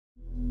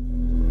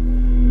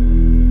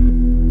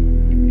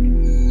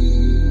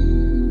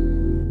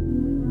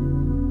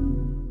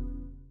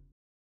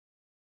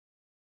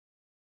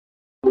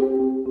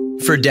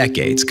For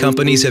decades,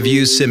 companies have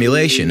used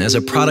simulation as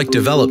a product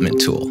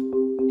development tool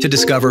to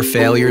discover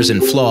failures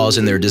and flaws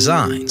in their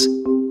designs.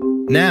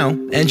 Now,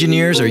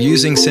 engineers are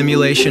using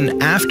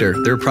simulation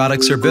after their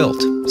products are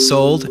built,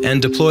 sold,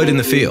 and deployed in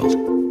the field.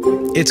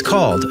 It's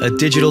called a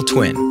digital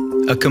twin,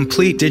 a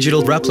complete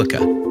digital replica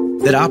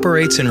that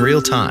operates in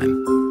real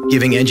time,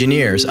 giving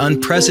engineers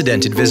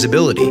unprecedented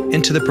visibility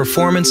into the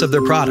performance of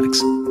their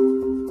products.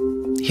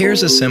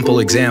 Here's a simple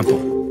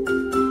example.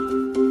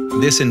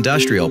 This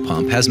industrial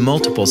pump has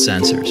multiple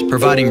sensors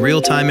providing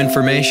real-time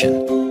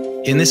information.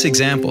 In this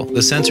example,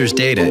 the sensor's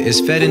data is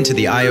fed into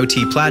the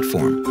IoT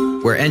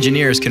platform, where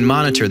engineers can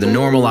monitor the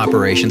normal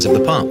operations of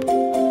the pump.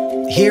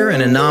 Here,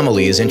 an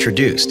anomaly is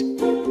introduced,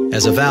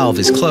 as a valve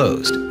is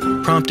closed,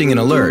 prompting an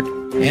alert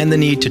and the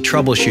need to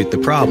troubleshoot the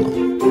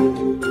problem.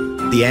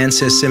 The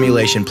ANSYS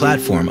simulation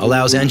platform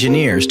allows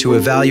engineers to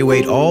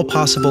evaluate all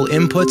possible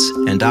inputs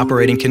and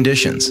operating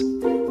conditions.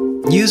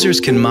 Users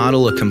can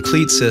model a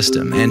complete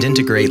system and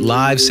integrate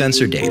live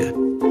sensor data,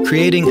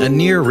 creating a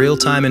near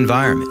real-time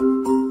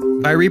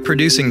environment. By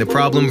reproducing the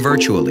problem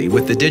virtually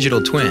with the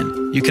digital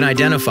twin, you can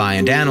identify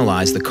and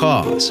analyze the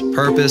cause,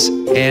 purpose,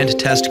 and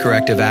test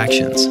corrective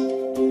actions.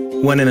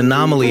 When an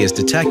anomaly is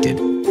detected,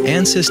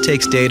 ANSYS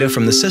takes data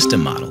from the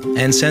system model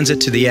and sends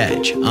it to the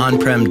edge,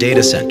 on-prem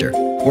data center,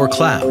 or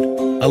cloud,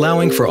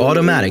 allowing for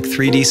automatic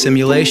 3D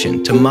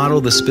simulation to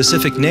model the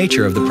specific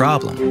nature of the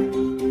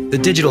problem. The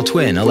digital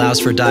twin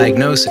allows for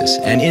diagnosis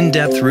and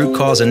in-depth root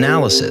cause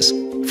analysis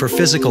for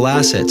physical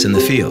assets in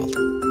the field.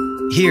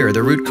 Here,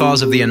 the root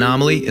cause of the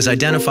anomaly is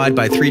identified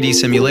by 3D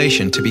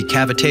simulation to be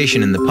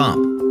cavitation in the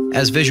pump,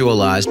 as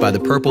visualized by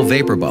the purple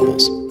vapor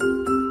bubbles.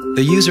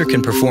 The user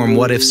can perform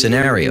what-if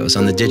scenarios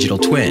on the digital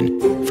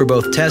twin for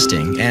both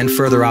testing and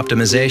further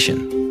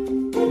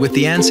optimization. With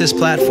the ANSYS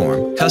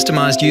platform,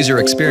 customized user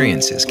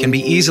experiences can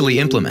be easily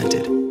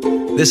implemented.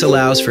 This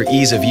allows for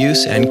ease of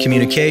use and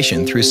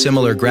communication through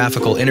similar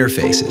graphical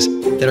interfaces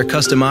that are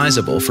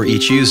customizable for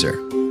each user.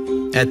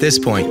 At this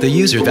point, the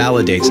user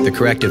validates the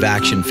corrective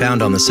action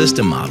found on the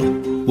system model,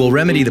 will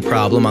remedy the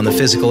problem on the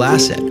physical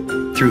asset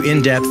through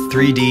in-depth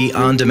 3D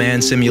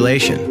on-demand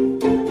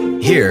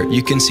simulation. Here,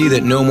 you can see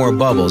that no more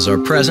bubbles are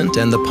present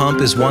and the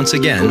pump is once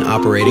again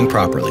operating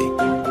properly.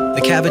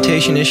 The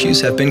cavitation issues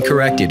have been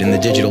corrected in the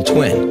digital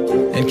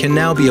twin and can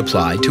now be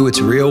applied to its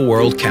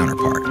real-world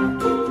counterpart.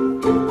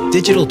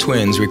 Digital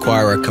twins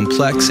require a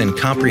complex and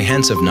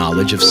comprehensive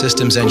knowledge of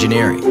systems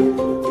engineering.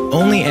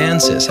 Only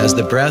ANSYS has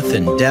the breadth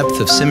and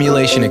depth of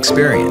simulation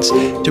experience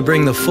to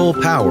bring the full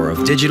power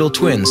of digital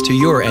twins to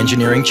your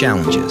engineering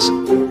challenges.